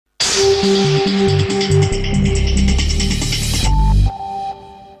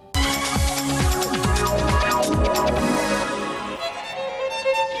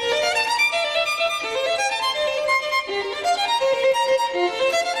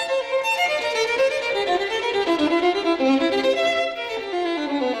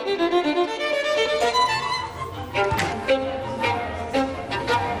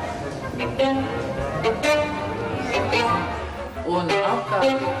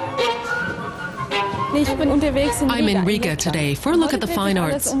I'm in Riga today for a look at the fine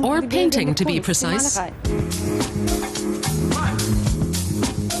arts, or painting to be precise.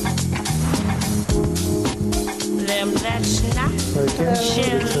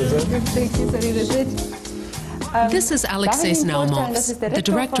 This is Alexei Znaumovs, the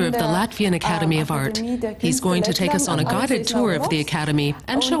director of the Latvian Academy of Art. He's going to take us on a guided tour of the Academy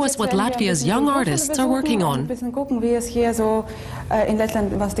and show us what Latvia's young artists are working on.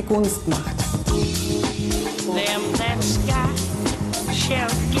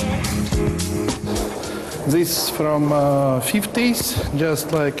 This from 50s,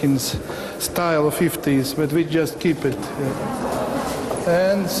 just like in style of 50s, but we just keep it.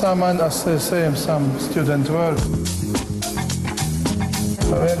 And some student work.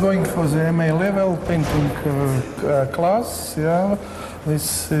 We're going for the MA level painting class. Yeah,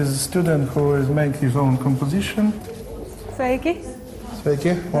 this is a student who will make his own composition. Sveiki.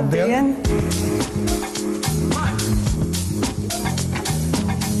 Sveiki. Labdien.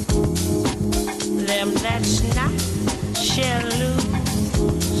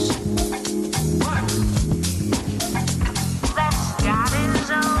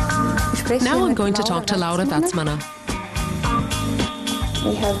 Now I'm going to talk to Laura Vatsmana.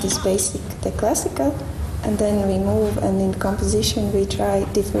 We have this basic, the classical, and then we move, and in composition we try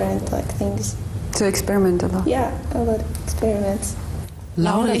different things. So experiment a lot. Yeah, a lot of experiments.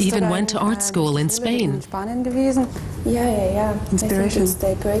 Laura even went to art school in Spain. Yeah. Inspiration. I think it's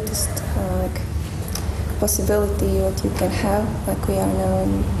the greatest possibility what you can have. Like we are now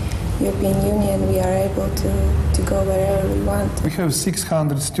in European Union, we are able to go wherever we want. We have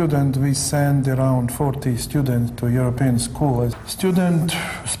 600 students. We send around 40 students to European school. Students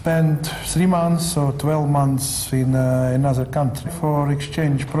spend 3 months or 12 months in another country for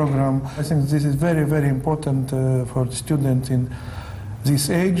exchange program. I think this is very, very important for the students in this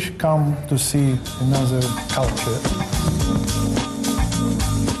age come to see another culture.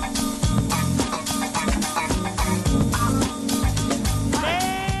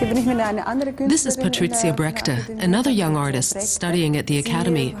 This is Patricia Brekte, another young artist studying at the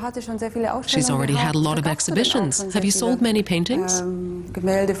Academy. She's already had a lot of exhibitions. Have you sold many paintings?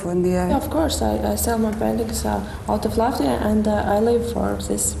 Yeah, of course. I sell my paintings out of Latvia, and I live for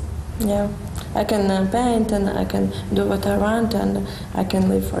this. Yeah, I can paint and I can do what I want, and I can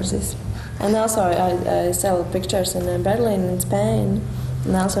live for this. And also I sell pictures in Berlin, in Spain,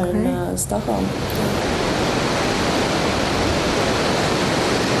 and also in Stockholm.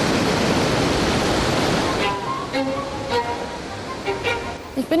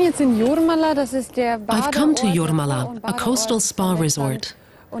 I've come to Jūrmala, a coastal spa resort,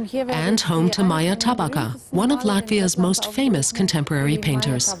 and home to Maija Tabaka, one of Latvia's most famous contemporary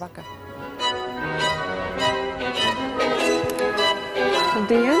painters.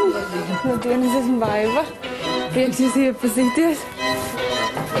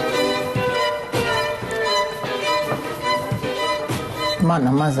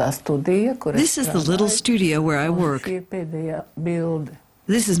 This is the little studio where I work.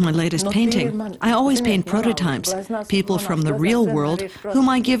 This is my latest painting. I always paint prototypes, people from the real world, whom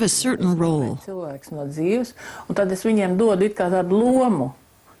I give a certain role.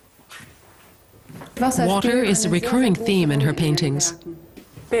 Water is a recurring theme in her paintings.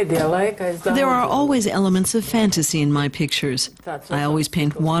 There are always elements of fantasy in my pictures. I always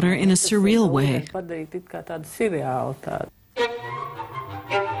paint water in a surreal way.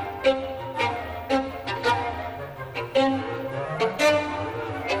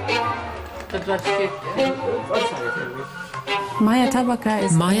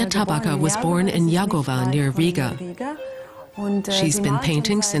 Maija Tabaka was born in Jagova near Riga. She's been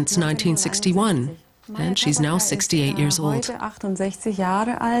painting since 1961, and she's now 68 years old.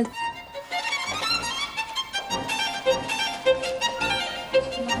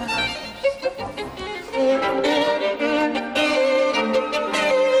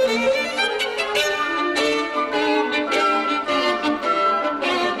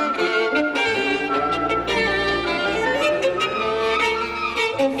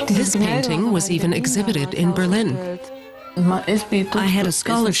 This painting was even exhibited in Berlin. I had a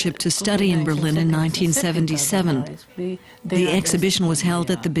scholarship to study in Berlin in 1977. The exhibition was held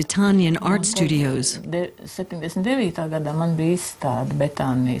at the Betanian Art Studios.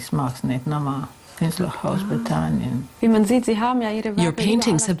 Your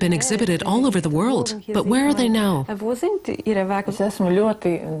paintings have been exhibited all over the world, but where are they now? It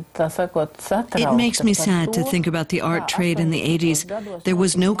makes me sad to think about the art trade in the 80s. There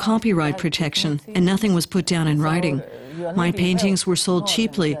was no copyright protection, and nothing was put down in writing. My paintings were sold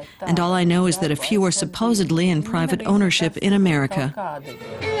cheaply, and all I know is that a few are supposedly in private ownership in America.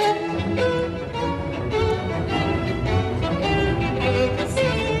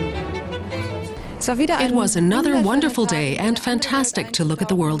 It was another wonderful day and fantastic to look at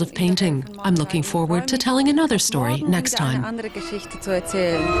the world of painting. I'm looking forward to telling another story next time.